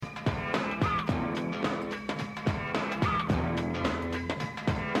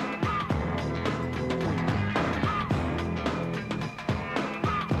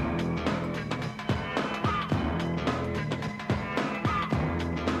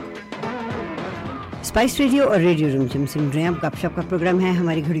Spice radio और radio रिमझिम सुन रहे हैं आप। गप शप का प्रोग्राम है।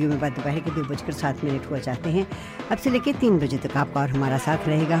 हमारी घड़ियों में बाद दोपहर के 2:07 हुआ चाहते हैं। अब से लेकर 3 बजे तक आपका और हमारा साथ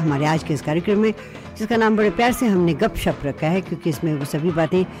रहेगा हमारे आज के इस कार्यक्रम में, जिसका नाम बड़े प्यार से हमने गप शप रखा है, क्योंकि इसमें वो सभी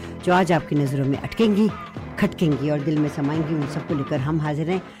बातें जो आज आपकी नज़रों में अटकेंगी, खटकेंगी और दिल में समाएंगी, उन सबको लेकर हम हाजिर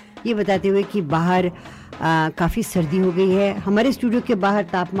हैं, ये बताते हुए कि बाहर काफ़ी सर्दी हो गई है। हमारे स्टूडियो के बाहर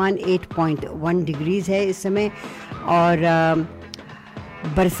तापमान 8.1 डिग्रीज़ है इस समय, और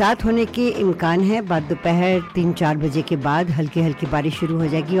बरसात होने के इम्कान है। बाद दोपहर 3-4 बजे के बाद हल्की हल्की बारिश शुरू हो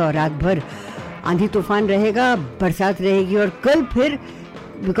जाएगी और रात भर आंधी तूफान रहेगा, बरसात रहेगी, और कल फिर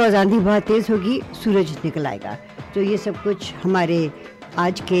बिकॉज आंधी बहुत तेज़ होगी सूरज निकल आएगा। तो ये सब कुछ हमारे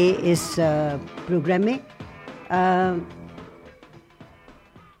आज के इस प्रोग्राम में।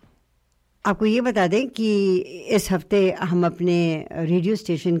 आपको ये बता दें कि इस हफ्ते हम अपने रेडियो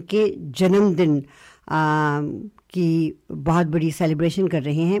स्टेशन के जन्मदिन की बहुत बड़ी सेलिब्रेशन कर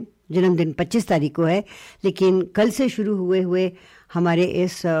रहे हैं। जन्मदिन 25 तारीख को है, लेकिन कल से शुरू हुए हमारे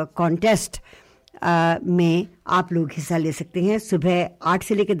इस कॉन्टेस्ट में आप लोग हिस्सा ले सकते हैं सुबह 8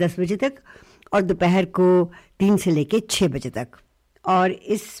 से लेकर 10 बजे तक और दोपहर को 3 से लेकर 6 बजे तक। और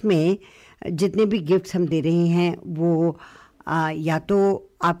इसमें जितने भी गिफ्ट्स हम दे रहे हैं वो या तो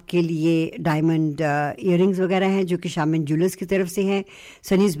आपके लिए डायमंड इयररिंग्स वगैरह हैं जो कि शामिल ज्वेलर्स की तरफ से हैं,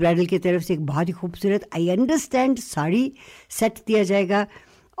 सनीज ब्राइडल की तरफ से एक बहुत ही खूबसूरत आई अंडरस्टैंड साड़ी सेट दिया जाएगा,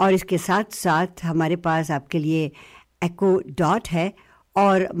 और इसके साथ साथ हमारे पास आपके लिए एको डॉट है,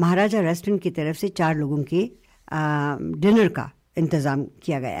 और महाराजा रेस्टोरेंट की तरफ से 4 लोगों के डिनर का इंतज़ाम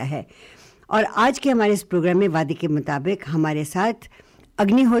किया गया है। और आज के हमारे इस प्रोग्राम में वादे के मुताबिक हमारे साथ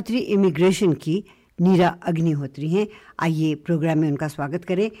अग्निहोत्री इमिग्रेशन की नीरा अग्निहोत्री हैं। आइए प्रोग्राम में उनका स्वागत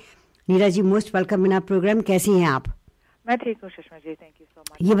करें। नीरा जी, most welcome in our programme. कैसी हैं आप? मैं ठीक हूँ Sushma ji, thank you so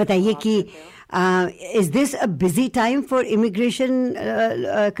much. ये बताइए कि is this a busy time for immigration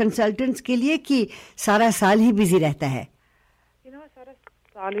consultants के लिए, कि सारा साल ही बिजी रहता है? सारा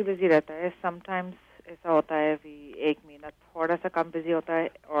साल ही बिजी रहता है। समटाइम्स ऐसा होता है कि एक महीना थोड़ा सा कम बिजी होता है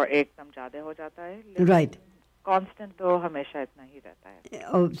और एकदम ज्यादा हो जाता है। राइट। कांस्टेंट तो हमेशा इतना ही रहता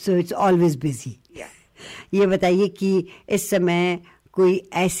है। So it's always busy. ये बताइए कि इस समय कोई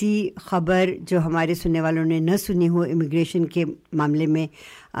ऐसी खबर जो हमारे सुनने वालों ने न सुनी हो इमिग्रेशन के मामले में,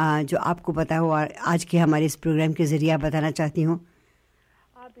 जो आपको पता हो और आज के हमारे इस प्रोग्राम के जरिए आप बताना चाहती हूँ?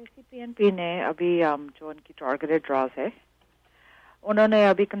 BCPNP ने अभी जो उनकी टारगेटेड ड्रॉज है, उन्होंने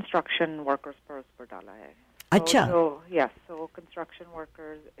अभी कंस्ट्रक्शन वर्कर्स पर उस पर डाला है। अच्छा। So construction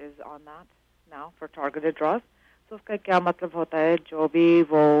workers is on that now for targeted drawers. तो उसका क्या मतलब होता है, जो भी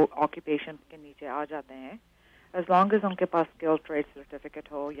वो ऑक्यूपेशन के नीचे आ जाते हैं, एज लॉन्ग एज उनके पास स्किल ट्रेड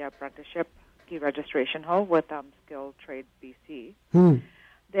सर्टिफिकेट हो या अप्रेंटिसशिप की रजिस्ट्रेशन हो with skill trade BC,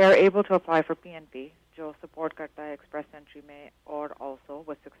 they are able to apply for PNP, जो सपोर्ट करता है एक्सप्रेस एंट्री में और ऑल्सो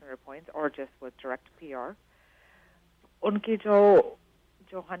विद 600 पॉइंट्स और जस्ट विद डायरेक्ट PR। उनकी जो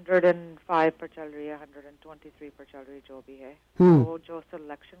 105 पर चल रही है, 123 पर चल रही जो भी है, वो जो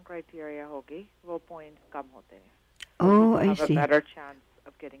सिलेक्शन क्राइटेरिया होगी वो पॉइंट्स कम होते हैं। I see. Better chance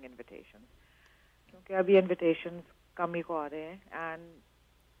of getting invitations, क्योंकि अभी इनविटेशंस कम ही को आ रहे हैं। एंड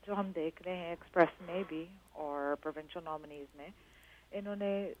जो हम देख रहे हैं एक्सप्रेस में भी और प्रोविंशियल नॉमिनीज में,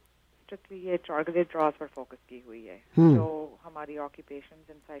 इन्होंने स्ट्रिक्टली ये टारगेटेड ड्रॉज पर फोकस की हुई है। जो हमारी ऑक्यूपेशंस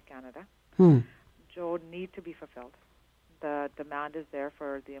इनसाइड कनाडा जो need to be fulfilled, the demand is there for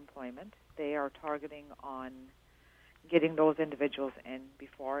the employment. They are targeting on getting those individuals in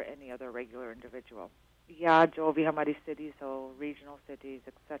before any other regular individual. Yeah, jo bhi hamari cities, so regional cities,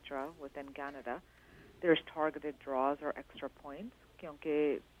 etc. within Canada, there's targeted draws or extra points kyunki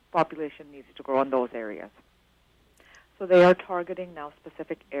population needs to grow in those areas. So they are targeting now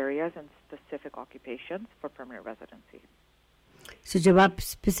specific areas and specific occupations for permanent residency. So जब आप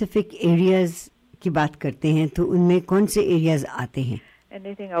specific areas की बात करते हैं तो उनमें कौन से एरियाज आते हैं?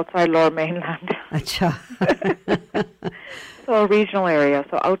 Anything outside Lower Mainland. अच्छा। So regional area,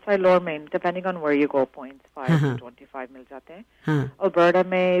 so outside Lower Main, depending on where you go, points 5 to 25 मिल जाते हैं। Alberta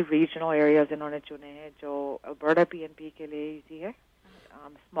में regional areas इन्होंने चुने हैं जो Alberta PNP के लिए easy है।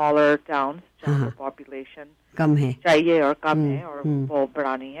 Smaller towns जहाँ पर population कम है चाहिए और कम है और वो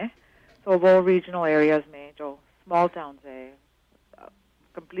बढ़ानी है। So वो regional areas में जो small towns है,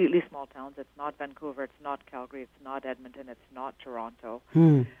 completely small towns. It's not Vancouver, it's not Calgary, it's not Edmonton, it's not Toronto.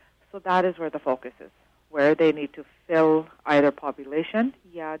 So that is where the focus is, where they need to fill either population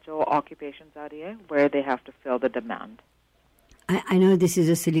या जो occupations आ रही है, where they have to fill the demand. I know this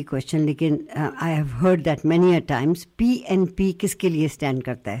is a silly question, लेकिन I have heard that many a times PNP किसके लिए stand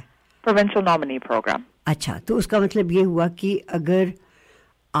करता है? Provincial Nominee Program. अच्छा, तो उसका मतलब ये हुआ कि अगर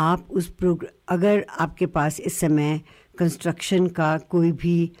आप अगर आपके पास इस समय कंस्ट्रक्शन का कोई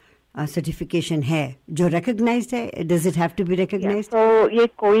भी सर्टिफिकेशन है जो रिकॉग्नाइज्ड है? Does it have to be recognised? तो ये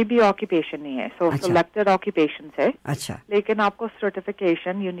कोई भी ऑक्यूपेशन नहीं है, सो सिलेक्टेड ऑक्यूपेशंस है। अच्छा, लेकिन आपको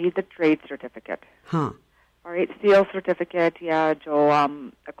certification, you need the trade certificate. हाँ, Alright, seal certificate या जो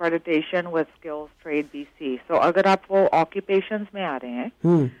accreditation with skills trade BC। So अगर आप वो occupations में आ रहे हैं,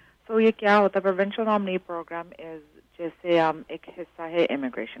 so ये क्या होता है, provincial nominee program is जैसे एक हिस्सा है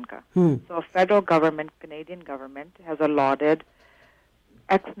immigration का। So federal government, Canadian government has allotted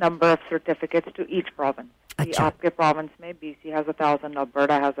X number of certificates to each province। अच्छा। आपके province में BC has 1,000,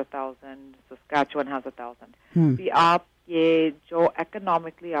 Alberta has 1,000, Saskatchewan has 1,000। भी आप ये जो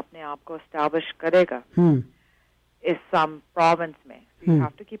economically अपने आप को establish करेगा इस province में, you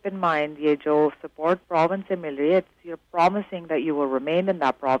have to keep in mind ये जो support province से मिल रही है, you're promising that you will remain in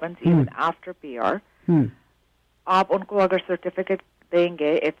that province even after PR। आप उनको अगर certificate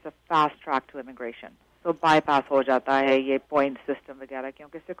देंगे, it's a fast track to immigration। So bypass हो जाता है ये point system वगैरह,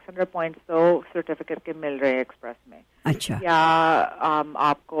 क्योंकि 600 points तो certificate के मिल रहे हैं express में। अच्छा, या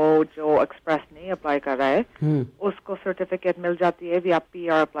आपको जो express नहीं apply कर रहा है, उसको certificate मिल जाती है भी, आप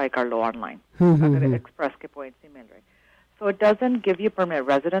PR apply कर लो online अगर express के points नहीं मिल रहे। So it doesn't give you permanent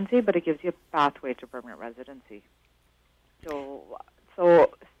residency, but it gives you a pathway to permanent residency। So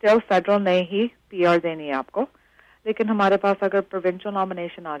still federal नहीं ही PR देनी है आपको, लेकिन हमारे पास अगर provincial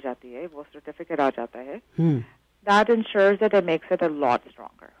nomination आ जाती है, वो certificate आ जाता है, that ensures that it makes it a lot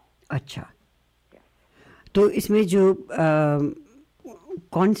stronger। अच्छा, तो इसमें जो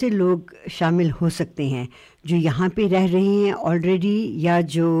कौन से लोग शामिल हो सकते हैं जो यहाँ पे रह रहे हैं ऑलरेडी, या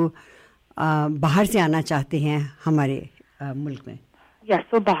जो बाहर से आना चाहते हैं हमारे मुल्क में? Yes,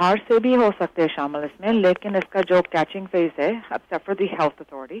 so बाहर से भी हो सकते हैं शामिल इसमें, लेकिन इसका जो catching phase है, except for the health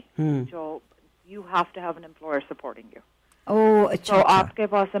authority, जो you have to have an employer supporting you। Oh, अच्छा, so आपके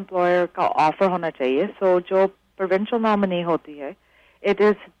पास employer का offer होना चाहिए। So जो provincial nominee होती है, it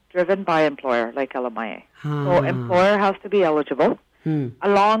is driven by employer like LMIA। So employer has to be eligible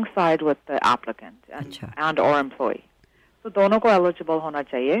alongside with the applicant and or employee। So दोनों को eligible होना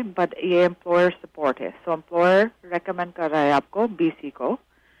चाहिए, but ये employer support है। So employer recommend कर रहा है आपको BC को,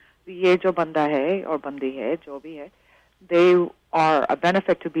 ये जो बंदा है और बंदी है जो भी है, they are a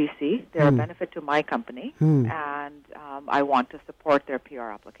benefit to BC, they're a benefit to my company, and I want to support their PR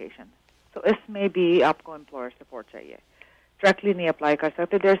application। So इसमें भी आपको employer support चाहिए, directly नहीं apply कर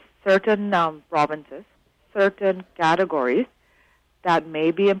सकते। There's certain provinces, certain categories that may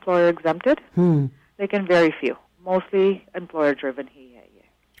be employer exempted, लेकिन very few, mostly employer driven ही है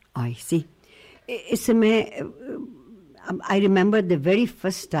ये। I see। इस समय I remember the very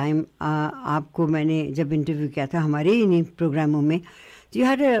first time आपको मैंने जब इंटरव्यू किया था हमारे इन प्रोग्रामों में, you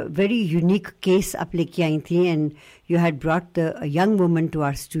had a very unique case आप लेके आई थी, and you had brought a young woman to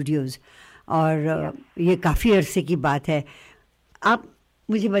our studios, और ये काफ़ी अरसे की बात है। आप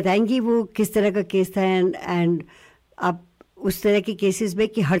मुझे बताएंगी वो किस तरह का केस था, एंड आप उस तरह के केसेस में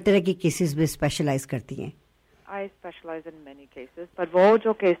कि हर तरह के केसेस में स्पेशलाइज करती हैं? I specialize in many cases, but वो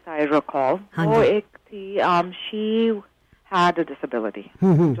जो केस था I recall, वो एक थी, she had a disability,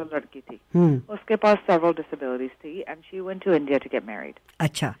 जो लड़की थी, उसके पास several disabilities थी, and she went to India to get married।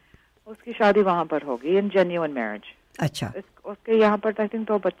 अच्छा, उसकी शादी वहाँ पर हो गई, in genuine marriage। अच्छा, उसके यहाँ पर I think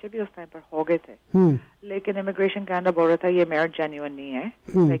 2 बच्चे भी उस टाइम पर हो गए थे, लेकिन इमिग्रेशन कैनेडा बोल रहा था ये मैरिज जेन्युइन नहीं है।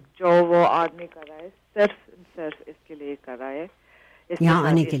 like, जो वो आदमी कर रहा है सिर्फ इसके लिए कर रहा है, यहाँ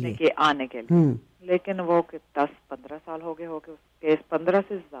आने के लिए, लेकिन वो 10-15 साल हो गए उस केस, 15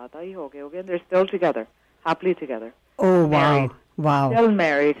 से ज्यादा ही हो गए, they're still together, happily together। Oh wow, married, wow, still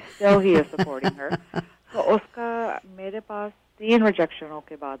married, still he is supporting her। तो उसका मेरे पास 3 रिजेक्शनों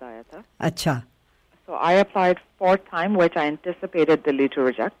के बाद आया था। अच्छा, so I applied 4th time, which I anticipated Delhi to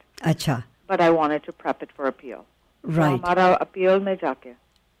reject। अच्छा, but I wanted to prep it for appeal। right। तो हमारा appeal में जाके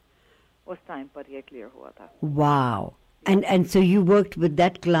उस टाइम पर ये क्लियर हुआ था। Wow, and so you worked with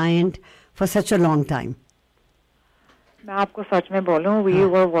that client for such a long time? मैं आपको सच में बोलूं, we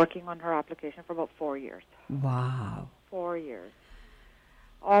were working on her application for about 4 years। Wow, 4 years,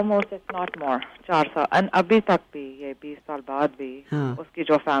 almost if not more, 4 साल। and अभी तक भी ये 20 साल बाद भी उसकी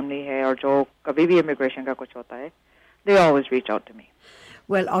जो फैमिली है और जो कभी भी इमिग्रेशन का कुछ होता है, they always reach out to me।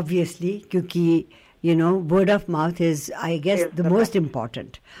 Well, obviously, क्योंकि you know, word of mouth is, I guess, the most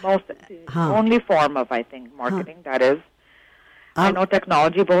important. Only form of, I think, marketing, that is। I know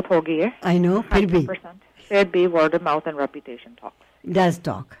technology बहुत हो गई है। I know, फिर भी 100% word of mouth and reputation talks। Does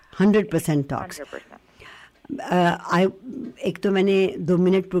talk, 100% talks। 100%। एक तो मैंने 2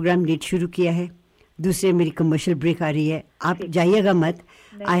 minute programme late शुरू किया है, दूसरे मेरी कमर्शियल ब्रेक आ रही है, आप जाइएगा मत।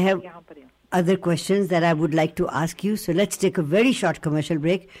 I have other questions that I would like to ask you, so let's take a very short commercial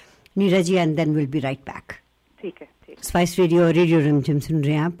break, Neera ji, and then we'll be right back। ठीक है। स्पाइस रेडियो और radio रिमझिम सुन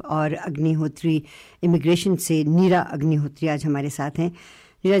रहे हैं आप, और अग्निहोत्री इमिग्रेशन से नीरा अग्निहोत्री आज हमारे साथ हैं.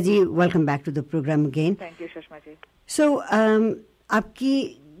 Neera ji, welcome back to the programme again. Thank you Sushma ji. So आपकी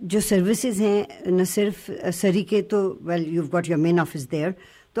जो सर्विसेज हैं न सिर्फ सरी के, तो well you got your main office there,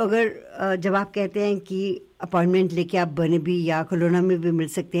 तो अगर जब आप कहते हैं कि अपॉइंटमेंट लेके आप बर्नेबी या कोलोना में भी मिल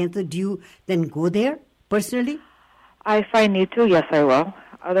सकते हैं, तो do you then go there personally? If I need to, yes, I will.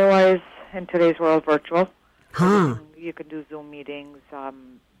 Otherwise, in today's world, virtual. You can do Zoom meetings,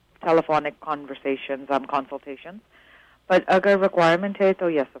 telephonic conversations, consultations. But agar requirement hai, to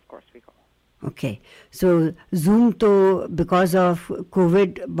yes, of course, we go. Okay. So, Zoom to, because of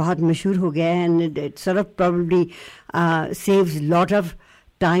COVID, बहुत मशहूर हो गया है, and it sort of probably saves lot of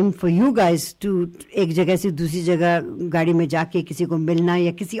time for you guys to एक जगह से दूसरी जगह गाड़ी में जाके किसी को मिलना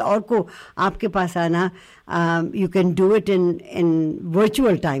या किसी और को आपके पास आना. You can do it in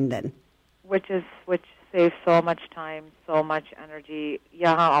virtual time then. Which saves so much time, so much energy.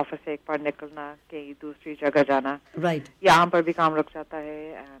 यहाँ ऑफिस से एक बार निकलना, कहीं दूसरी जगह जाना. Right. यहाँ पर भी काम रुक जाता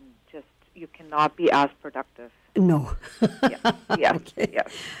है, and just you cannot be as productive. No. Yes. Okay.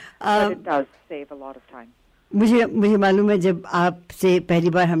 Yes. But it does save a lot of time. मुझे मालूम है, जब आपसे पहली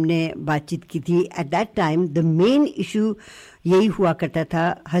बार हमने बातचीत की थी, at that time the main issue यही हुआ करता था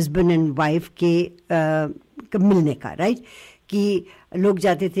हस्बैंड एंड वाइफ के मिलने का, राइट? कि लोग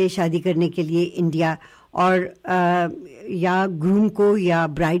जाते थे शादी करने के लिए इंडिया, और या ग्रूम को या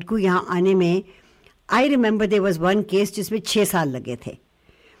ब्राइड को यहाँ आने में, I remember there was one case जिसमें 6 साल लगे थे.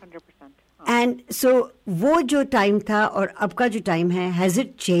 100%. एंड सो वो जो टाइम था और अब का जो टाइम है, has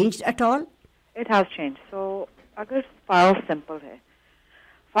it changed at all? It has changed. So, agar file simple hai,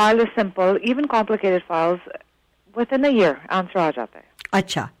 file is simple, even complicated files, within a year answer aa jata hai.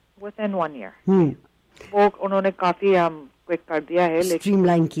 अच्छा. Within 1 year. वो उन्होंने काफी quick कर दिया है, लेकिन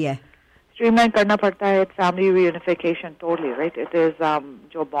स्ट्रीमलाइन किया है. स्ट्रीमलाइन करना पड़ता है. It's family reunification totally, right? It is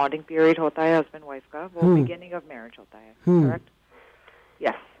जो bonding period होता है husband wife का, वो beginning of marriage होता है, correct?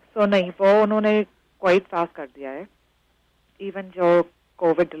 Yes. So नहीं, वो उन्होंने quite fast कर दिया है. Even जो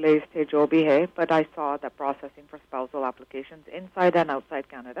COVID delays थे जो भी है, but I saw that processing for spousal applications inside and outside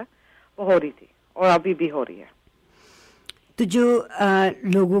Canada वो हो रही थी, और अभी भी हो रही है. तो जो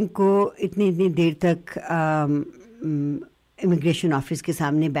लोगों को इतनी देर तक इमिग्रेशन ऑफिस के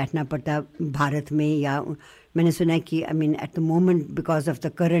सामने बैठना पड़ता भारत में, या मैंने सुना है कि I mean at the moment because of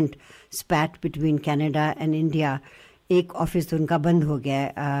the current स्पैट between Canada and India, एक ऑफिस तो उनका बंद हो गया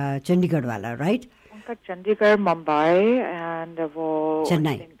है, चंडीगढ़ वाला, राइट? उनका चंडीगढ़, मुंबई एंड वो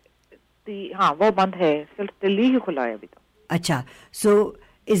चेन्नई, हाँ वो बंद है, सिर्फ दिल्ली ही खुला है अभी तो. अच्छा. So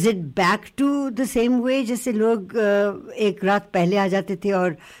is it back to the same way जैसे लोग एक रात पहले आ जाते थे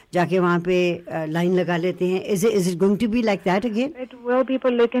और जाके वहाँ पे लाइन लगा लेते हैं? Is it going to be like that again? It will be,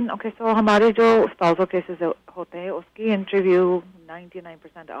 पर लेकिन ओके, सो हमारे जो स्पाउसल केसेस होते हैं उसकी इंटरव्यू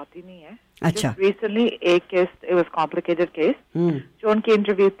 99% आती नहीं है. अच्छा. रिसेंटली एक case, it was complicated case, जो उनकी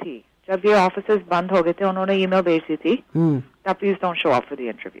इंटरव्यू थी, जब ये ऑफिसेज बंद हो गए थे, उन्होंने ईमेल भेजी थी that please don't show up for the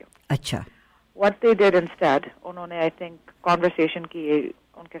interview. अच्छा. What they did instead, उन्होंने I think conversation की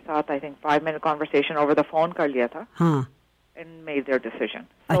उनके साथ, I think 5-minute conversation over the phone कर लिया था, and made their decision.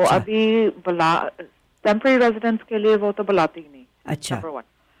 So अच्छा. अभी temporary residents के लिए वो तो बुलाते ही नहीं. अच्छा. Number 1.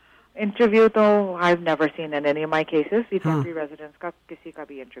 Interview तो I've never seen in any of my cases कि temporary residents का किसी का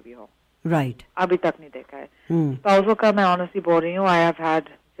भी interview हो. Right. अभी तक नहीं देखा है. Spousal का मैं honestly बोल रही हूँ, I have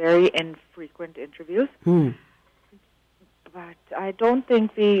had very infrequent interviews. But I don't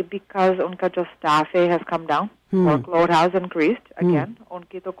think because unka jo staff has come down, workload has increased again,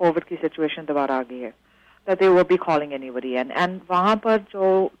 unki to COVID ki situation dobara aa gayi hai, that they will be calling anybody in. And wahan par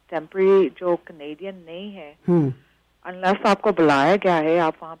jo temporary, jo Canadian nahi hai, unless aapko bulaya gaya hai,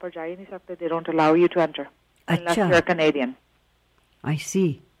 aap wahan par ja hi nahi sakte. They don't allow you to enter unless you're a Canadian. I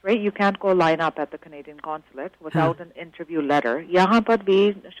see. Right, you can't go line up at the Canadian consulate without an interview letter. यहाँ पर भी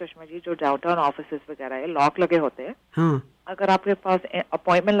सुषमा जी जो downtown offices वगैरह है, lock लगे होते हैं. अगर आपके पास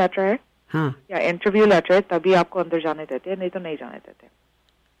अपॉइंटमेंट लेटर है या इंटरव्यू लेटर है, तभी आपको अंदर जाने देते हैं, नहीं तो नहीं जाने देते.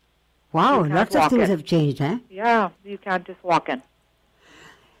 Wow, lots of things have changed, huh? Yeah, you can't just walk in.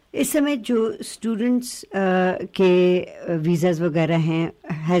 इस समय जो स्टूडेंट्स के वीजाज वगैरह हैं,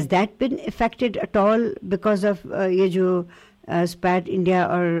 has that been affected at all because of ये जो स्पैट इंडिया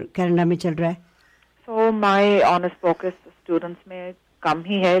और कनाडा में चल रहा है? So my honest focus students में कम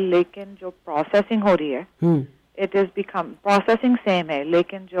ही है, लेकिन जो प्रोसेसिंग हो रही है, it is become processing same है,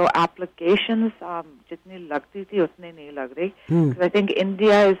 लेकिन जो applications जितनी लगती थी उतनी नहीं लग रही. Because I think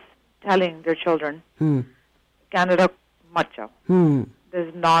India is telling their children, Canada मत जाओ. This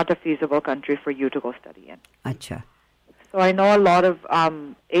is not a feasible country for you to go study in. अच्छा. So I know a lot of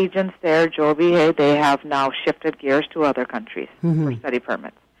agents there, जो भी है, they have now shifted gears to other countries for study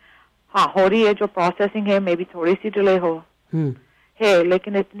permits. हाँ, हो रही है, जो processing है, maybe थोड़ी सी delay हो, है,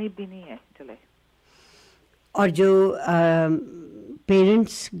 लेकिन इतनी भी नहीं है delay. और जो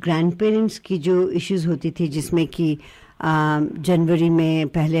पेरेंट्स ग्रैंड पेरेंट्स की जो इश्यूज होती थी, जिसमें कि जनवरी में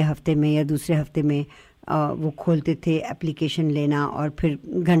पहले हफ्ते में या दूसरे हफ्ते में वो खोलते थे एप्लीकेशन लेना, और फिर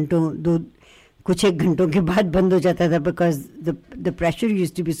कुछ एक घंटों के बाद बंद हो जाता था because the pressure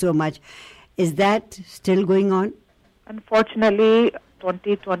used to be so much. Is that still going on? Unfortunately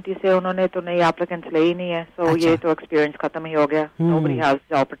 2020 से उन्होंने तो नई एप्लीकेंट्स ले ही नहीं है, सो ये तो एक्सपीरियंस खत्म ही हो गया. Nobody has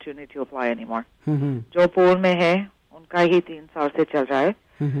the opportunity to apply anymore. जो पूल में है उनका ही 3 साल से चल रहा है.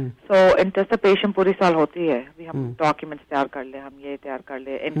 सो एंटिसिपेशन पूरी साल होती है, भी हम डॉक्यूमेंट्स तैयार कर ले, हम ये तैयार कर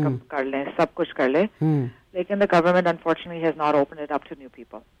ले, इनकम कर ले, सब कुछ कर ले, लेकिन the government unfortunately has not open it up to new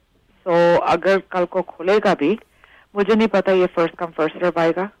people. So अगर कल को खुलेगा भी, मुझे नहीं पता ये फर्स्ट कम फर्स्ट सर्व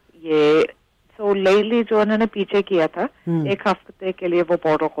आएगा. ये सो लेटली जो उन्होंने पीछे किया था, एक हफ्ते के लिए वो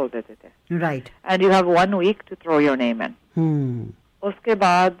पोर्टल खोल देते थे, right, and you have 1 week to throw your name इन. उसके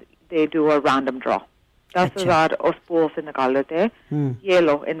बाद they do a random draw. 10,000 उस पूल से निकाल लेते हैं, ये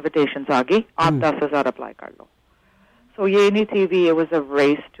लो इन्विटेशन आ गई, आप 10,000 अप्लाई कर लो. सो ये नहीं थी भी, it was a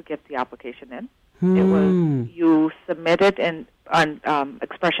race to get the application in. It was, you submit it in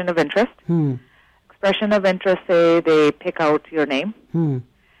expression of interest. Expression of interest say they pick out your name,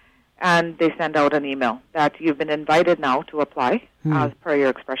 and they send out an email that you've been invited now to apply as per your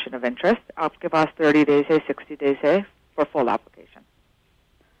expression of interest. आपके पास 30 days है, 60 days है for full application.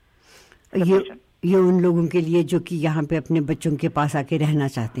 ये उन लोगों के लिए जो कि यहाँ पे अपने बच्चों के पास आके रहना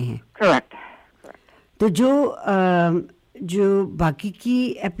चाहते हैं. Correct. तो जो बाकी की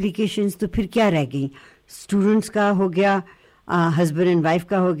एप्लीकेशंस तो फिर क्या रह गई? स्टूडेंट्स का हो गया, हस्बैंड एंड वाइफ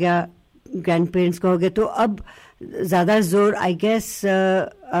का हो गया, ग्रैंड पेरेंट्स का हो गया. तो अब ज़्यादा जोर आई गेस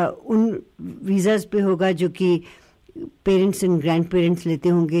उन वीज़ाज पे होगा जो कि पेरेंट्स एंड ग्रैंड पेरेंट्स लेते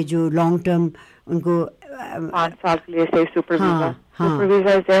होंगे, जो लॉन्ग टर्म उनको 5 साल के लिए से super visa. Super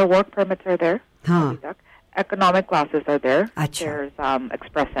visa is there, work permits are there. Economic classes are there. There's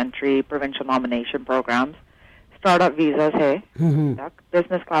express entry, provincial nomination programs. Startup visas hai.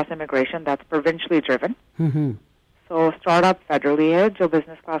 Business class immigration, that's provincially driven. So startup federally hai, jo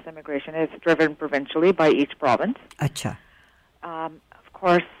business class immigration is driven provincially by each province. Acha. Of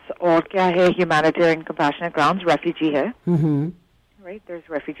course, और क्या है, humanitarian compassionate grounds, refugee hai. Right,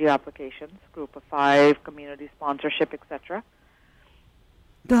 there's refugee applications, group of 5, community sponsorship, etc.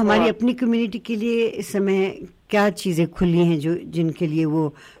 तो हमारी अपनी community के लिए इस समय क्या चीज़ें खुली हैं जो जिनके लिए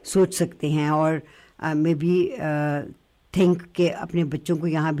वो सोच सकते हैं और मे बी थिंक के अपने बच्चों को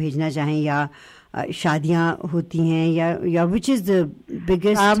यहाँ भेजना चाहें, या शादियाँ होती हैं, या which is the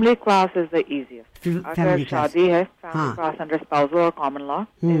biggest? Family class is the easiest. अगर शादी है, फैमिली क्लास अंडर स्पाउसल और common law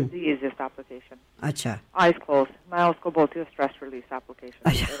is the easiest application. अच्छा. आइज क्लोज, मैं उसको बोलती हूँ stress release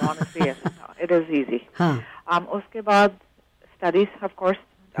application. Honestly it is easy. उसके बाद स्टडीज, ऑफ कोर्स,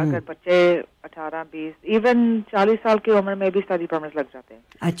 अगर बच्चे 18, 20, इवन 40 साल की उम्र में भी स्टडी परमिट लग जाते हैं.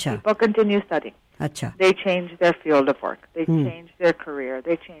 अच्छा. People continue studying. अच्छा. They change their field of work. They change their career.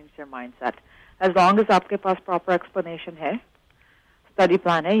 They change their mindset. As long as आपके पास proper explanation है, study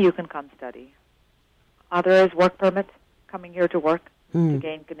plan है, you can come study. Other is work permit, coming here to work to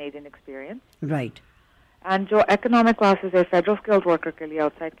gain Canadian experience. Right. And जो economic classes है, federal skilled worker के लिए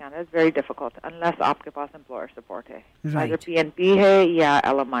outside Canada is very difficult unless आपके पास employer support है. Right. Either PNP है या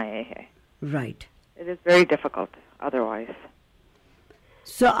LMIA है. Right. It is very difficult otherwise.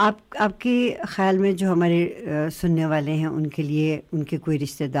 So आपके ख्याल में जो हमारे सुनने वाले हैं उनके लिए, उनके कोई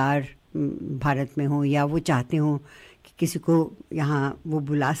रिश्तेदार भारत में हो या वो चाहते हो कि किसी को यहाँ वो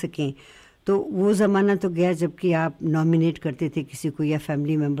बुला सकें, तो वो ज़माना तो गया जबकि आप नॉमिनेट करते थे किसी को या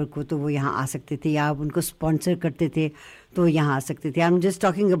फैमिली मेम्बर को तो वो यहाँ आ सकते थे, या आप उनको स्पॉन्सर करते थे तो यहाँ आ सकते थे. I am just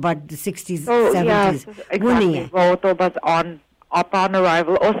talking about the 60s 70s. वो नहीं है. वो तो बस upon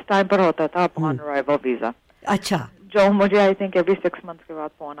arrival, उस टाइम पर होता था upon arrival वीजा. अच्छा. जो मुझे आई थिंक एवरी 6 months के बाद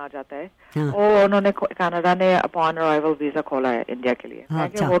फोन आ जाता है. और उन्होंने कनाडा ने अपॉन अराइवल वीजा खोला है इंडिया के लिए.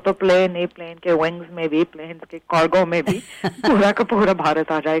 अच्छा. वो तो प्लेन के विंग्स में भी, प्लेन के कार्गो में भी पूरा का पूरा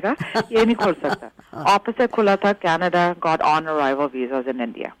भारत आ जाएगा, ये नहीं खोल सकता. ऑपोजिट खुला था, Canada got on arrival visas in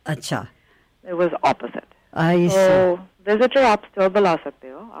India. अच्छा. It was opposite. तो विजिटर आप स्टिल बुला सकते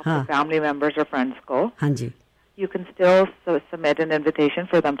हो आपके फैमिली मेंबर्स और फ्रेंड्स को. हाँ जी. You can still submit an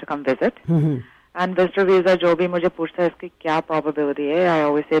invitation for them to come visit. And visitor visa जो भी मुझे पूछता है इसकी क्या probability है, I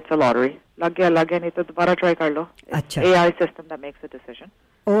always say it's a lottery. लग गया नहीं तो दोबारा try कर लो. अच्छा. AI system that makes a decision.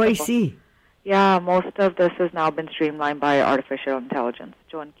 Oh, I see. Yeah, most of this has now been streamlined by artificial intelligence.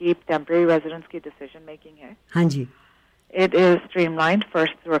 जो उनकी temporary residence की decision making है. हाँ जी. It is streamlined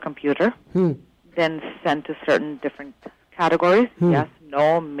first through a computer, then sent to certain different categories. Yes,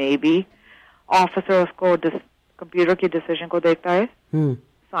 no, maybe. Officer उसको computer की decision को देखता है,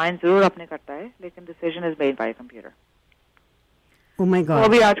 साइन जरूर अपने करता है, लेकिन decision is made by computer. Oh my God. वो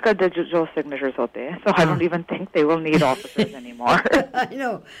भी आजकल digital signatures होते हैं, so I don't even think they will need officers anymore. I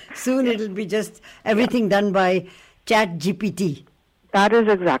know. Soon it'll be just everything done by Chat GPT. That is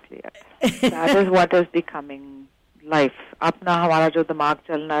exactly it. That is what is becoming life. अपना हमारा जो दिमाग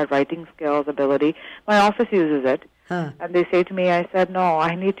चलना है, writing skills, ability. My office uses it. And they say to me, I said, no,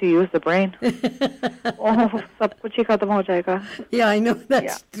 I need to use the brain. सब कुछ ही खत्म हो जाएगा. Yeah, I know,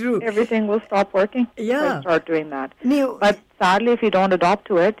 that's true. Everything will stop working. Yeah. If I start doing that. But sadly, if you don't adopt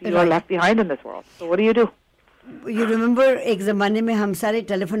to it, you are left behind in this world. So what do? You remember, एक जमाने में हम सारे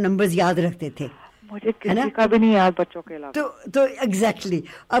telephone numbers याद रखते थे. मुझे किसी का भी नहीं याद बच्चों के अलावा. तो एग्जैक्टली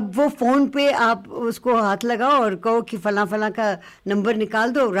अब वो फोन पे आप उसको हाथ लगाओ और कहो कि फला फला का नंबर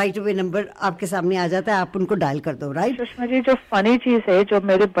निकाल दो, राइट अवे नंबर आपके सामने आ जाता है, आप उनको डायल कर दो. राइट सुषमा जी, जो फनी चीज है, जो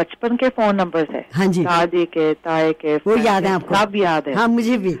मेरे बचपन के फोन नंबर्स है, हाँ जी, दादी के, ताए के, वो याद है आपको? सब याद है. हाँ,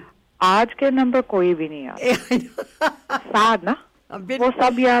 मुझे भी. आज के नंबर कोई भी नहीं याद. साथ ना, वो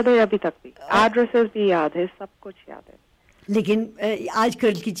सब याद है अभी तक भी, एड्रेसेस भी याद है, सब कुछ याद है. लेकिन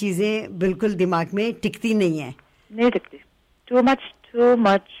आजकल की चीजें बिल्कुल दिमाग में टिकती नहीं है. नहीं टिकती. Too much.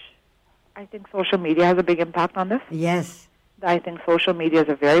 I think social media has a big impact on this. Yes. I think social media is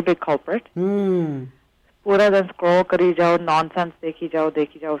a very big culprit. पूरा दिन स्क्रॉल करी जाओ, नॉनसेंस देखी जाओ,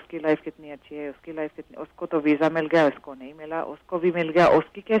 उसकी लाइफ कितनी अच्छी है, उसकी लाइफ कितनी, उसको तो वीजा मिल गया, उसको नहीं मिला, उसको भी मिल गया,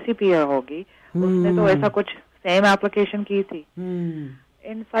 उसकी कैसी पीआर होगी, उसने तो ऐसा कुछ सेम एप्लीकेशन की थी.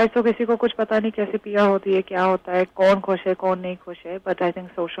 इन साइड तो किसी को कुछ पता नहीं कैसे पीआर होती है, क्या होता है, कौन खुश है, कौन नहीं खुश है. But I think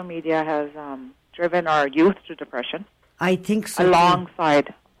social media has driven our youth to depression. I think so.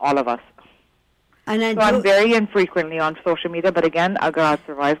 Alongside all of us. And so I'm very infrequently on social media, but again, अगर आप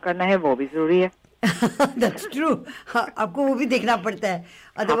survive करना है, वो भी जरूरी है. That's true. आपको वो भी देखना पड़ता है.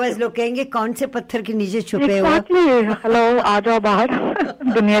 Otherwise लोग कहेंगे कौन से पत्थर के नीचे छुपे हो. Exactly. Hello, आ जाओ बाहर.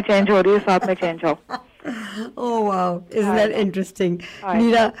 दुनिया चेंज हो रही है, साथ में चेंज हो. Oh wow, isn't that interesting?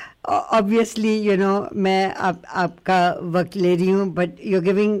 Neera, obviously, you know, मैं आपका वक्त ले रही हूँ, but you're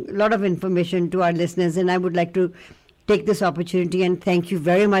giving a lot of information to our listeners, and I would like to take this opportunity and thank you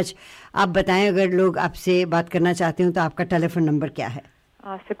very much. आप बताएं, अगर लोग आपसे बात करना चाहते हो तो आपका टेलीफोन नंबर क्या है?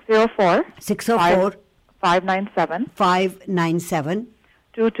 604 597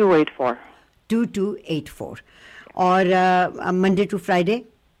 2284 और Monday to Friday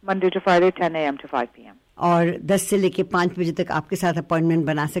 10 a.m. to 5 p.m. और 10 से लेके 5 बजे तक आपके साथ अपॉइंटमेंट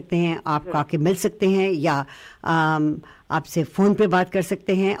बना सकते हैं. आपको आके मिल सकते हैं या आपसे फोन पे बात कर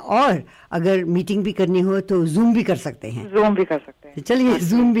सकते हैं, और अगर मीटिंग भी करनी हो तो जूम भी कर सकते हैं. तो चलिए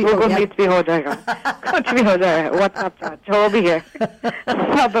जूम भी हो जाएगा, कुछ भी हो जाएगा, व्हाट्सएप चैट जो भी है,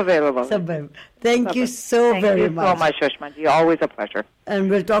 सब अवेलेबल. सब. Thank you so very much. Thank you so much, Sushma ji. Always a pleasure. And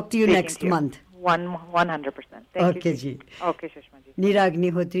we'll talk to you next month. 100%. Thank you ji. Okay, Sushma ji. नीरा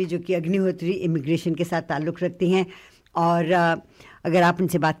अग्निहोत्री, जो कि अग्निहोत्री इमिग्रेशन के साथ ताल्लुक़ रखती हैं, और अगर आप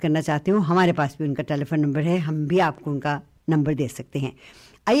उनसे बात करना चाहते हो, हमारे पास भी उनका टेलीफोन नंबर है, हम भी आपको उनका नंबर दे सकते हैं.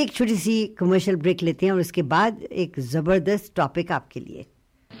 आइए एक छोटी सी कमर्शियल ब्रेक लेते हैं और उसके बाद एक ज़बरदस्त टॉपिक आपके लिए.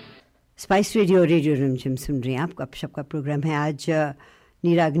 स्पाइस रेडियो रिमझिम सुन रहे हैं आप. गप शप का प्रोग्राम है. आज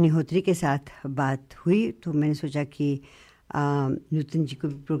नीरा अग्निहोत्री के साथ बात हुई तो मैंने सोचा कि नूतन जी को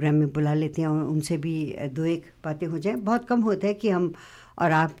भी प्रोग्राम में बुला लेते हैं और उनसे भी दो एक बातें हो जाए. बहुत कम होता है कि हम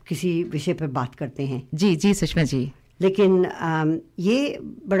और आप किसी विषय पर बात करते हैं. जी सुषमा जी. लेकिन ये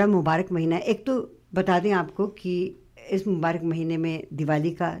बड़ा मुबारक महीना है. एक तो बता दें आपको कि इस मुबारक महीने में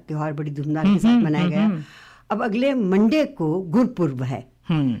दिवाली का त्यौहार बड़ी धूमधाम के साथ मनाया गया. अब अगले मंडे को गुरपुर्ब है,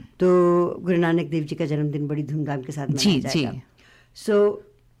 तो गुरु नानक देव जी का जन्मदिन बड़ी धूमधाम के साथ मनाया जाएगा. सो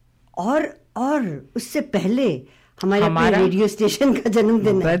और उससे पहले हमारे रेडियो स्टेशन का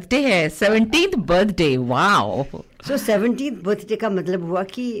जन्मदिन है, बर्थडे है, 17th बर्थडे. वाओ. सो 17th बर्थडे का मतलब हुआ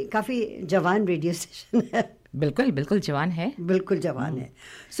कि काफी जवान रेडियो स्टेशन है. बिल्कुल जवान है. बिल्कुल जवान है.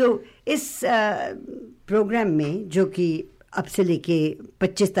 सो इस प्रोग्राम में, जो कि अब से लेके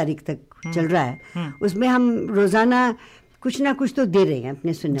 25 तारीख तक चल रहा है, उसमें हम रोजाना कुछ ना कुछ तो दे रहे हैं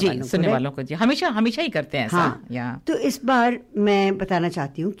अपने सुनने वालों को. जी, हमेशा ही करते हैं ऐसा. हाँ. तो इस बार मैं बताना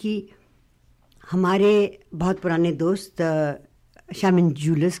चाहती हूँ कि हमारे बहुत पुराने दोस्त शामिन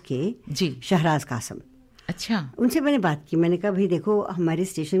जूलर्स के शहराज कासम, अच्छा, उनसे मैंने बात की. मैंने कहा भाई देखो, हमारे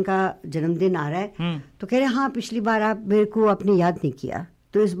स्टेशन का जन्मदिन आ रहा है. तो कह रहे हाँ, पिछली बार आप मेरे को आपने याद नहीं किया,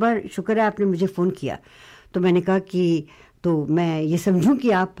 तो इस बार शुक्र है आपने मुझे फ़ोन किया. तो मैंने कहा कि तो मैं ये समझूं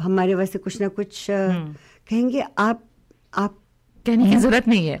कि आप हमारे वास्ते कुछ ना कुछ कहेंगे. आप कहने की जरूरत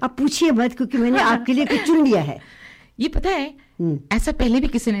नहीं है, आप पूछिए मत, क्योंकि मैंने आपके लिए कुछ चुन लिया है. ये पता है ऐसा पहले भी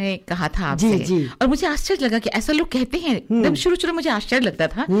किसी ने कहा था आपसे, जी। और मुझे आश्चर्य लगा कि ऐसा लोग कहते हैं। एकदम शुरू मुझे आश्चर्य लगता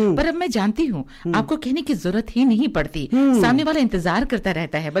था, पर अब मैं जानती हूँ आपको कहने की जरूरत ही नहीं पड़ती। सामने वाला इंतजार करता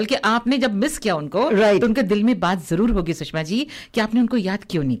रहता है, बल्कि आपने जब मिस किया उनको तो उनके दिल में बात जरूर होगी सुषमा जी कि आपने उनको याद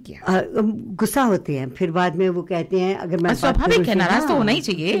क्यों नहीं किया। गुस्सा होते हैं, फिर बाद में वो कहते हैं अगर मैं स्वाभाविक है, नाराज तो होना ही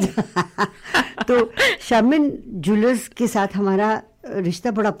चाहिए। तो शामिन ज्वेलर्स के साथ हमारा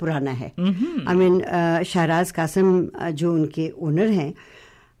रिश्ता बड़ा पुराना है। आई मीन शहराज कासिम जो उनके ओनर हैं,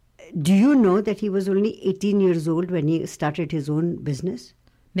 do you know that he was only 18 years old when he started his own business?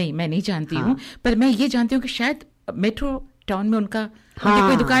 नहीं, मैं नहीं जानती हूँ, पर मैं ये जानती हूँ कि शायद मेट्रो टाउन में उनकी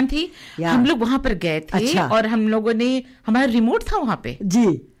कोई दुकान थी। हम लोग वहां पर गए थे और हम लोगों ने, हमारा रिमोट था वहां पे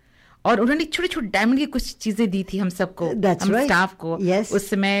जी, और उन्होंने छोटे छोटे डायमंड की कुछ चीजें दी थी हम सबको, हम स्टाफ को। उस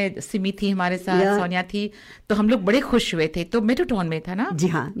समय सिमी थी हमारे साथ, सोनिया थी, तो हम लोग बड़े खुश हुए थे। तो मेट्रो टाउन में था ना? जी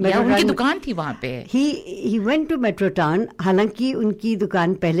हाँ, उनकी दुकान थी वहां पे। He went to metro town. हालांकि उनकी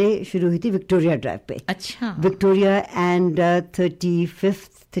दुकान पहले शुरू हुई थी विक्टोरिया ड्राइव पे। अच्छा। विक्टोरिया एंड 35th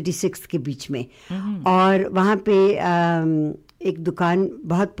 36th के बीच में। और वहां पे एक दुकान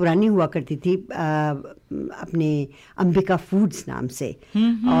बहुत पुरानी हुआ करती थी अपने अंबिका फूड्स नाम से,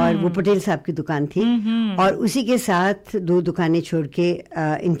 और वो पटेल साहब की दुकान थी। और उसी के साथ 2 दुकानें छोड़ के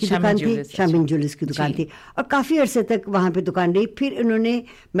इनकी दुकान थी, शामिन ज्वेलर्स की दुकान थी, और काफी अरसे तक वहां पे दुकान रही। फिर इन्होंने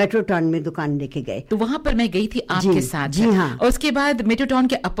मेट्रो टाउन में दुकान लेके गए। तो वहां पर मैं गई थी आपके साथ। जी हाँ। और उसके बाद मेट्रो टाउन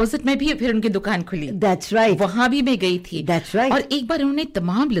के अपोजिट में भी फिर उनकी दुकान खुली। दैट्स राइट, वहां भी मैं गई थी। That's right. और एक बार उन्होंने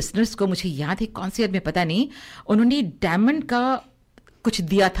तमाम लिसनर्स को, मुझे याद है कौन सी याद में पता नहीं, उन्होंने डायमंड का कुछ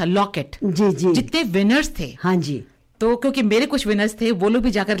दिया था, लॉकेट। जी, जितने विनर्स थे। हाँ जी। तो क्योंकि मेरे कुछ विनर्स थे, वो लोग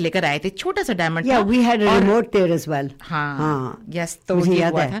भी जाकर लेकर आए थे, छोटा सा डायमंड था। We had a remote there as well. हाँ, यस, तो मुझे ये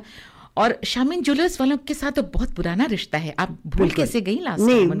याद हुआ है। था। और शामिन ज्वेलर्स वालों के साथ तो बहुत पुराना रिश्ता है। आप भूल कैसे गई लास्ट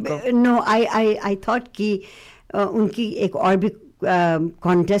टाइम उनको? नो, आई थॉट कि उनकी एक और भी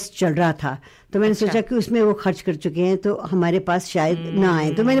कॉन्टेस्ट चल रहा था, तो मैंने सोचा कि उसमें वो खर्च कर चुके हैं, तो हमारे पास शायद ना आए।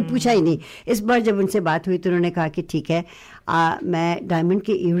 तो मैंने पूछा ही नहीं। इस बार जब उनसे बात हुई तो उन्होंने कहा कि ठीक है, मैं डायमंड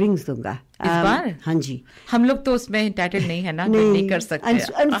के इयररिंग्स दूंगा इस बार। हाँ जी। हम लोग तो उसमें टाइटल नहीं है ना, नहीं कर सकते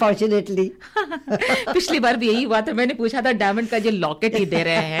अनफॉर्चुनेटली। पिछली बार भी यही हुआ था, मैंने पूछा था डायमंड का जो लॉकेट ही दे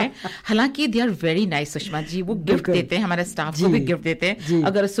रहे हैं। हालांकि they are very nice Sushma ji, वो गिफ्ट देते हैं, हमारे स्टाफ को भी गिफ्ट देते हैं।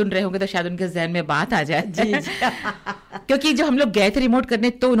 अगर सुन रहे होंगे तो शायद उनके जहन में बात आ जाए। जी। क्योंकि जो हम लोग गए थे रिमोट करने,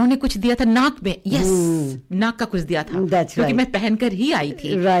 तो उन्होंने कुछ दिया था नाक में। यस, नाक का कुछ दिया था, क्योंकि मैं पहनकर ही आई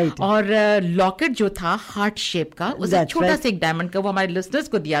थी। और लॉकेट जो था हार्ट शेप का, उसे छोटा सा एक डायमंड का, वो हमारे लिसनर्स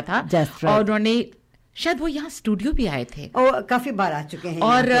को दिया था। और उन्होंने शायद वो यहाँ स्टूडियो भी आए थे, काफी बार आ चुके हैं,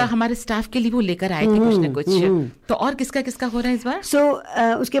 और हमारे स्टाफ के लिए वो लेकर आए थे कुछ न कुछ। तो और किसका किसका हो रहा है इस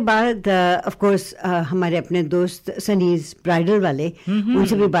बार? उसके बाद ऑफ कोर्स हमारे अपने दोस्त सनीज ब्राइडल वाले,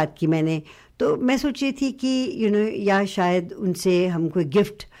 उनसे भी बात की मैंने। तो मैं सोच रही थी कि या शायद उनसे हम कोई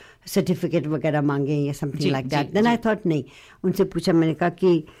गिफ्ट सर्टिफिकेट वगैरह मांगे या something like that. Then I thought नहीं, उनसे पूछा, मैंने कहा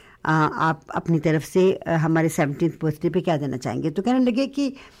कि आप अपनी तरफ से हमारे 17th बर्थडे पे क्या देना चाहेंगे? तो कहने लगे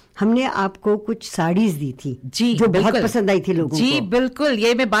कि हमने आपको कुछ साड़ीज दी थी जी, जो बहुत पसंद आई थी लोगों जी, को। बिल्कुल,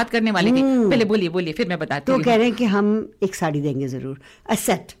 ये मैं बात करने वाली थी। पहले बोलिए फिर मैं बताती हूँ। तो कह रहे हैं कि हम एक साड़ी देंगे जरूर, अ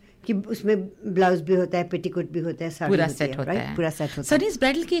सेट, कि उसमें ब्लाउज भी होता है, पेटीकोट भी होता है, साड़ी पूरा सेट होता है। पूरा सेट होता है। सनीज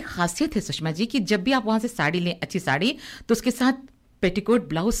ब्राइडल की खासियत है सुषमा जी कि जब भी आप वहां से साड़ी लें, अच्छी साड़ी, तो उसके साथ पेटीकोट,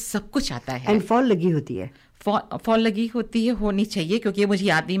 ब्लाउज सब कुछ आता है। एंड फॉल लगी होती है। फॉल लगी होती है, होनी चाहिए, क्योंकि ये मुझे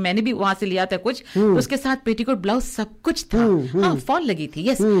याद नहीं, मैंने भी वहां से लिया था कुछ, तो उसके साथ पेटीकोट, ब्लाउज सब कुछ था। हाँ, फॉल लगी थी,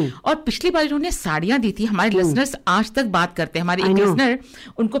 यस। और पिछली बार इन्होंने साड़ियां दी थी। हमारे लिसनर्स आज तक बात करते हैं, हमारे एक लिसनर,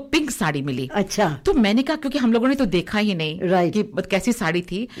 उनको पिंक साड़ी मिली। अच्छा। तो मैंने कहा, क्योंकि हम लोगों ने तो देखा ही नहीं कि कैसी साड़ी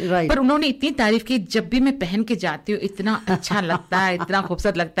थी, पर उन्होंने इतनी तारीफ की, जब भी मैं पहन के जाती हूँ इतना अच्छा लगता है, इतना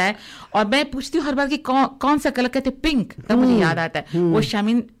खूबसूरत लगता है। और मैं पूछती हूँ हर बार कि कौन सा कलर, कहते पिंक, तब मुझे याद आता है वो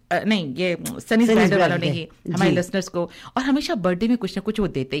शामिन नहीं, ये सनीज ब्राइडल वालों ने ही हमारे लिसनर्स को, और हमेशा बर्थडे में कुछ ना कुछ वो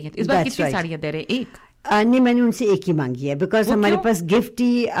देते ही हैं। इस बार कितनी साड़ियां दे रहे हैं? एक नहीं, मैंने उनसे एक ही मांगी है, बिकॉज हमारे पास गिफ्ट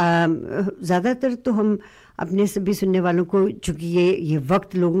ही ज्यादातर तो हम अपने सभी सुनने वालों को, चूंकि ये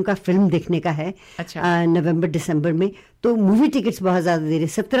वक्त लोगों का फिल्म देखने का है, नवंबर दिसंबर में, तो मूवी टिकट्स बहुत ज्यादा दे रहे हैं।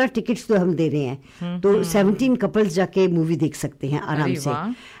 17 टिकट्स तो हम दे रहे हैं, तो 17 कपल्स जाके मूवी देख सकते हैं आराम से।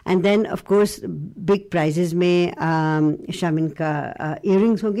 And then of course big prices में शामिन का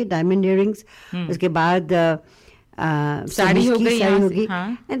इयररिंग्स होंगे, डायमंड इयररिंग्स, उसके बाद साड़ी होगी।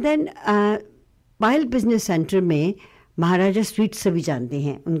 And then Payal business centre में महाराजा स्वीट्स सभी जानते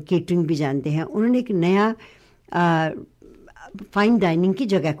हैं, उन केटरिंग भी जानते हैं, उन्होंने एक नया फाइन डाइनिंग की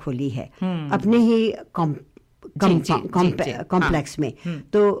जगह खोली है अपने ही कॉम्प्लेक्स में।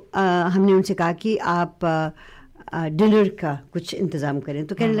 तो हमने उनसे कहा कि आप डिनर का कुछ इंतजाम करें,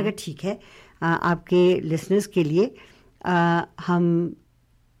 तो कहने लगा ठीक है, आपके लिसनर्स के लिए हम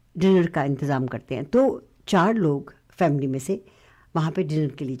डिनर का इंतज़ाम करते हैं, तो 4 लोग फैमिली में से वहाँ पे डिनर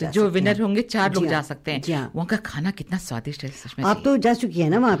के लिए जा जो सकते विनर हैं। होंगे 4 लोग जा सकते जी हैं। हाँ। वहाँ का खाना कितना स्वादिष्ट है सुषमा आप जी। तो जा चुकी है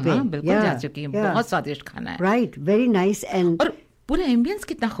ना वहाँ पे? हाँ, बिल्कुल जा चुकी है। बहुत स्वादिष्ट खाना है। Right, very nice. एंड और पूरा एम्बियंस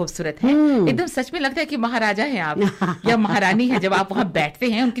कितना खूबसूरत है, एकदम सच में लगता है कि महाराजा हैं आप या महारानी है। जब आप वहाँ बैठते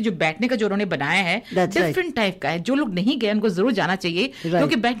हैं, उनकी जो बैठने का जो उन्होंने बनाया है डिफरेंट टाइप का है। जो लोग नहीं गए उनको जरूर जाना चाहिए,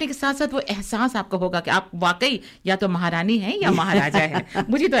 क्योंकि बैठने के साथ साथ वो एहसास आपको होगा कि आप वाकई या तो महारानी हैं या महाराजा है।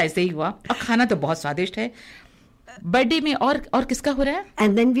 मुझे तो ऐसे ही हुआ। और खाना तो बहुत स्वादिष्ट है। बर्थडे में और किसका हो रहा है?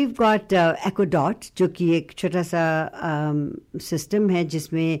 And then we got Echo Dot, जो कि एक छोटा सा सिस्टम है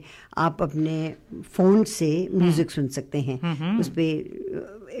जिसमें आप अपने फोन से म्यूजिक सुन सकते हैं। उस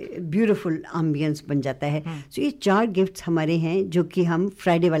पर ब्यूटीफुल एम्बियंस बन जाता है। सो ये 4 गिफ्ट्स हमारे हैं जो कि हम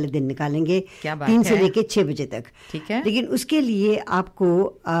फ्राइडे वाले दिन निकालेंगे, 3 से लेके 6 बजे तक। ठीक है। लेकिन उसके लिए आपको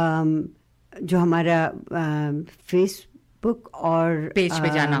जो हमारा फेसबुक और पेज पे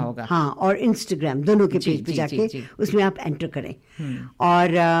जाना होगा। हाँ, और इंस्टाग्राम दोनों के पेज पे जाके उसमें आप एंटर करें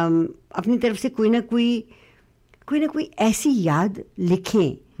और अपनी तरफ से कोई ना कोई ऐसी याद लिखें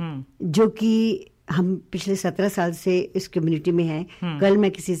जो कि हम पिछले 17 साल से इस कम्युनिटी में हैं। कल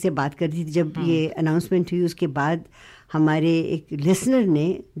मैं किसी से बात कर रही थी, जब ये अनाउंसमेंट हुई उसके बाद हमारे एक लिसनर ने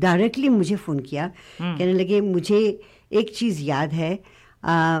डायरेक्टली मुझे फ़ोन किया, कहने लगे मुझे एक चीज़ याद है,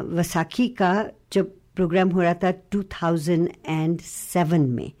 वैसाखी का जब प्रोग्राम हो रहा था 2007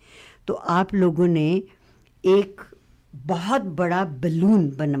 में, तो आप लोगों ने एक बहुत बड़ा बलून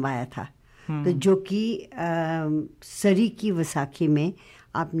बनवाया था, तो जो कि सरी की वैसाखी में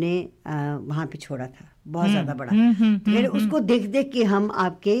आपने वहाँ पे छोड़ा था, बहुत ज़्यादा बड़ा। उसको देख देख के हम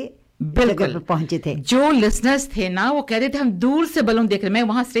आपके बिल्कुल पहुंचे थे। जो लिसनर्स थे ना, वो कहते थे हम दूर से बलून देख रहे। मैं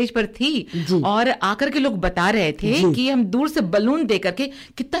वहां स्टेज पर थी और आकर के लोग बता रहे थे कि हम दूर से बलून देख करके,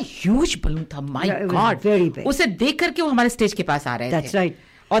 कितना ह्यूज बलून था, माय गॉड, उसे देख करके वो हमारे स्टेज के पास आ रहे थे। राइट।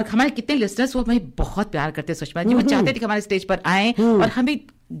 और हमारे कितने लिसनर्स वो हमें बहुत प्यार करते हैं सुषमा जी। वो चाहते थे कि हमारे स्टेज पर आए और हमें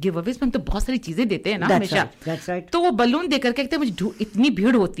गिव अवेज में हम तो बहुत सारी चीजें देते हैं ना हमेशा। तो वो बलून देकर के मुझे इतनी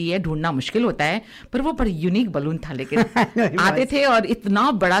भीड़ होती है, ढूंढना मुश्किल होता है, पर वो बड़ा यूनिक बलून था। लेकिन आते थे और इतना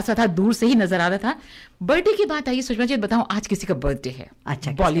बड़ा सा था, दूर से ही नजर आता था। बर्थडे की बात आई सुषमा जी, बताऊं आज किसी का बर्थडे है।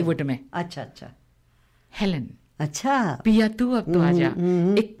 अच्छा, बॉलीवुड में। अच्छा हेलन। अच्छा पिया तू अब तो आजा।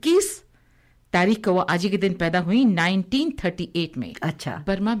 21 तारीख को वो आज ही के दिन पैदा हुई, 1938 में। अच्छा।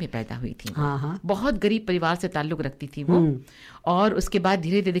 बर्मा में पैदा हुई थी। हाँ। बहुत गरीब परिवार से ताल्लुक रखती थी वो। और उसके बाद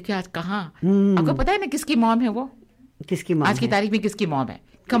धीरे धीरे देखिए आज कहाँ। आपको पता है ना किसकी मॉम है वो? किसकी मॉम? आज की तारीख में किसकी मॉम है?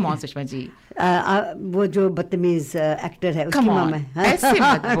 Come on Sushma ji. वो जो बदतमीज एक्टर है उसकी मॉम है। ऐसे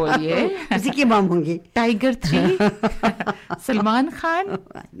मत बोलिए। उसी की मॉम होंगी। टाइगर 3 सलमान खान।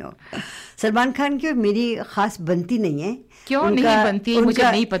 सलमान खान की मेरी खास बनती नहीं है। क्यों नहीं बनती है मुझे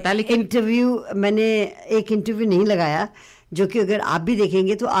नहीं पता, लेकिन मैंने एक इंटरव्यू नहीं लगाया जो कि अगर आप भी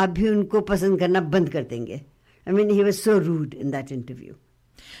देखेंगे तो आप भी उनको पसंद करना बंद कर देंगे। I mean, he was so rude in that interview.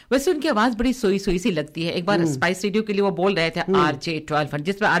 वैसे उनकी आवाज बड़ी सोई सोई सी लगती है। एक बार स्पाइस रेडियो के लिए वो बोल रहे थे RJ 1200,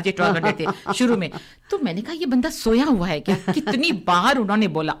 जिस पर RJ 1200 थे शुरू में, तो मैंने कहा ये बंदा सोया हुआ है क्या? कितनी बार उन्होंने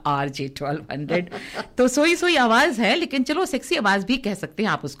बोला RJ 1200। तो सोई सोई आवाज है, लेकिन चलो सेक्सी आवाज भी कह सकते हैं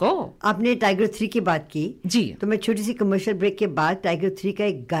आप उसको। आपने टाइगर 3 की बात की जी, तो मैं छोटी सी कमर्शियल ब्रेक के बाद टाइगर 3 का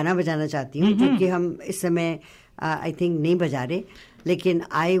एक गाना बजाना चाहती हूँ, जो कि हम इस समय आई थिंक नहीं बजा रहे, लेकिन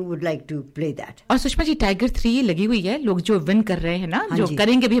I would like to play that. और सुषमा जी टाइगर 3 लगी हुई है, लोग जो विन कर रहे हैं ना, जो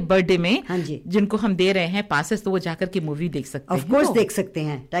करेंगे भी बर्थडे में, जिनको हम दे रहे हैं पासेस, तो वो जाकर के मूवी देख सकते हैं। ऑफ कोर्स देख सकते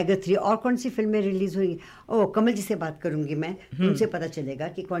हैं टाइगर 3। और कौन सी फिल्में रिलीज हुई? कमल जी से बात करूंगी मैं, उनसे पता चलेगा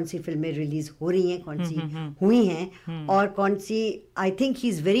कि कौन सी फिल्में रिलीज हो रही हैं, कौन सी हुई हैं, और कौन सी। I think he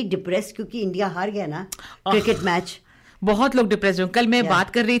is very depressed क्योंकि इंडिया हार गया ना क्रिकेट मैच। बहुत लोग डिप्रेस हुए। कल मैं बात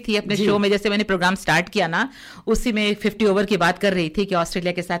कर रही थी अपने शो में, जैसे मैंने प्रोग्राम स्टार्ट किया ना, उसी में 50 ओवर की बात कर रही थी कि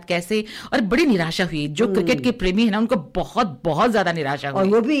ऑस्ट्रेलिया के साथ कैसे, और बड़ी निराशा हुई। जो क्रिकेट के प्रेमी है ना, उनको बहुत बहुत ज्यादा निराशा हुई। और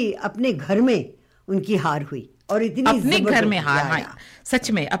वो भी अपने घर में उनकी हार हुई, और इतनी अपने घर में हार। हाँ,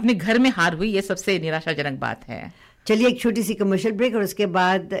 सच में अपने घर में हार हुई, ये सबसे निराशाजनक बात है। चलिए एक छोटी सी कमर्शियल ब्रेक, और उसके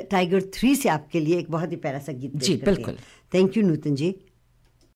बाद टाइगर 3 से आपके लिए एक बहुत ही प्यारा सा गीत। जी बिल्कुल। Thank you Nutan ji.